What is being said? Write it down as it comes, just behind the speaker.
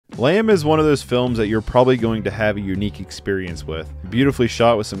Lamb is one of those films that you're probably going to have a unique experience with. Beautifully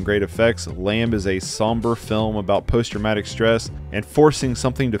shot with some great effects, Lamb is a somber film about post-traumatic stress and forcing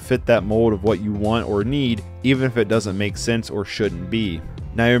something to fit that mold of what you want or need, even if it doesn't make sense or shouldn't be.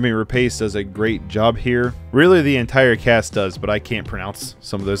 Noomi Rapace does a great job here. Really, the entire cast does, but I can't pronounce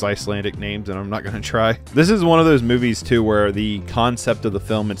some of those Icelandic names, and I'm not going to try. This is one of those movies, too, where the concept of the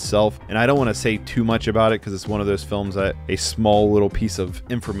film itself, and I don't want to say too much about it because it's one of those films that a small little piece of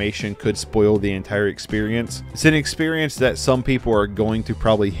information could spoil the entire experience. It's an experience that some people are going to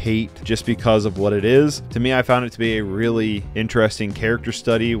probably hate just because of what it is. To me, I found it to be a really interesting character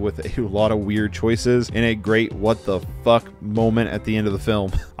study with a lot of weird choices and a great what the fuck moment at the end of the film.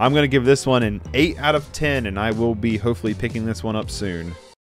 I'm going to give this one an 8 out of 10, and I will be hopefully picking this one up soon.